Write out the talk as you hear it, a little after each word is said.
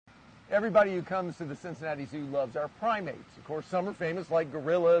Everybody who comes to the Cincinnati Zoo loves our primates. Of course, some are famous like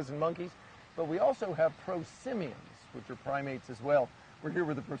gorillas and monkeys, but we also have prosimians, which are primates as well. We're here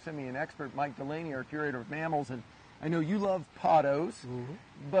with a prosimian expert, Mike Delaney, our curator of mammals, and I know you love pottos,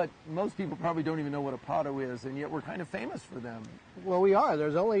 but most people probably don't even know what a potto is, and yet we're kind of famous for them. Well, we are.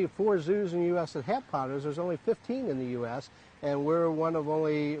 There's only 4 zoos in the U.S. that have pottos. There's only 15 in the U.S., and we're one of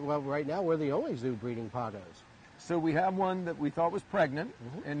only, well, right now we're the only zoo breeding pottos. So we have one that we thought was pregnant,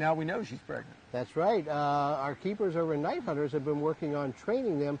 and now we know she's pregnant. That's right. Our keepers over in Night Hunters have been working on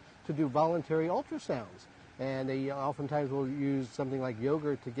training them to do voluntary ultrasounds, and they oftentimes will use something like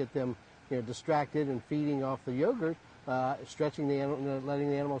yogurt to get them distracted and feeding off the yogurt, stretching the animal,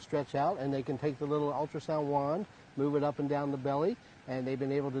 letting the animal stretch out, and they can take the little ultrasound wand, move it up and down the belly, and they've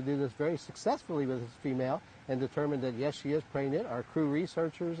been able to do this very successfully with this female and determine that yes, she is pregnant. Our crew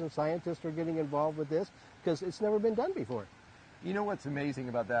researchers and scientists are getting involved with this because it's never been done before. You know what's amazing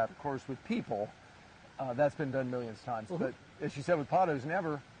about that? Of course, with people, that's been done millions of times, but as you said, with pottos,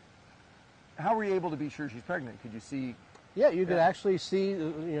 never. How were you able to be sure she's pregnant? Could you see? Yeah, you could actually see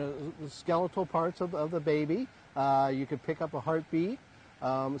the skeletal parts of the baby. You could pick up a heartbeat.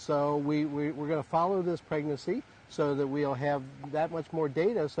 So we're going to follow this pregnancy so that we'll have that much more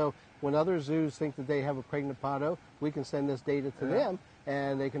data. So when other zoos think that they have a pregnant potto, we can send this data to them,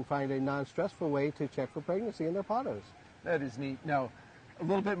 and they can find a non-stressful way to check for pregnancy in their pottos. That is neat. Now, a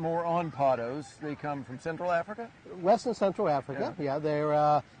little bit more on pottos. They come from Central Africa? West and Central Africa, yeah. They're,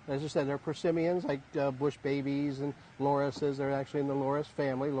 as I said, they're prosimians, like bush babies and lorises. They're actually in the loris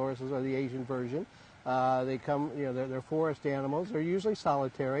family. Lorises are the Asian version. They come, they're forest animals. They're usually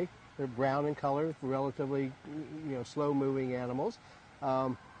solitary. They're brown in color, relatively, slow-moving animals.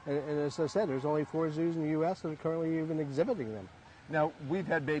 And as I said, there's only 4 zoos in the U.S. that are currently even exhibiting them. Now, we've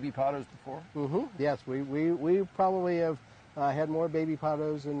had baby pottos before. Yes, we probably have had more baby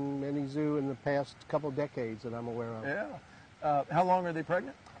pottos in any zoo in the past couple decades that I'm aware of. Yeah. How long are they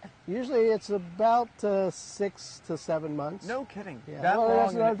pregnant? Usually it's about 6 to 7 months. No kidding. Yeah. That long?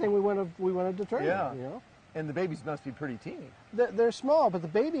 That's another thing we want to determine. Yeah. You know? And the babies must be pretty teeny. They're small, but the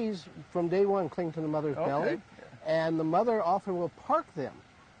babies from day one cling to the mother's belly, and the mother often will park them,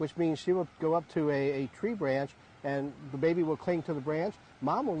 which means she will go up to a tree branch, and the baby will cling to the branch.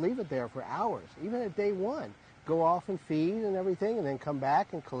 Mom will leave it there for hours, even at day one. Go off and feed and everything, and then come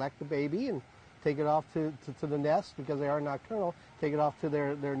back and collect the baby and take it off to the nest, because they are nocturnal, take it off to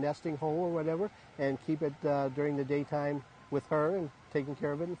their nesting hole or whatever, and keep it during the daytime with her and taking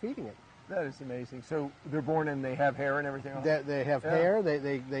care of it and feeding it. That is amazing. So they're born and they have hair and everything on them? They have hair.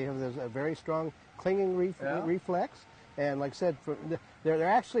 They have a very strong clinging reflex. And like I said,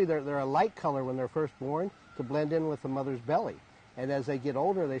 they're a light color when they're first born to blend in with the mother's belly. And as they get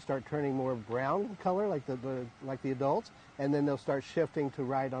older, they start turning more brown color, like the adults, and then they'll start shifting to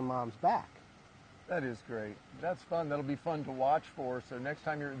ride on mom's back. That is great. That's fun. That'll be fun to watch for. So next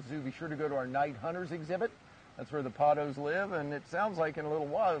time you're at the zoo, be sure to go to our Night Hunters exhibit. That's where the pottos live, and it sounds like in a little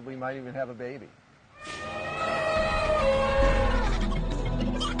while we might even have a baby.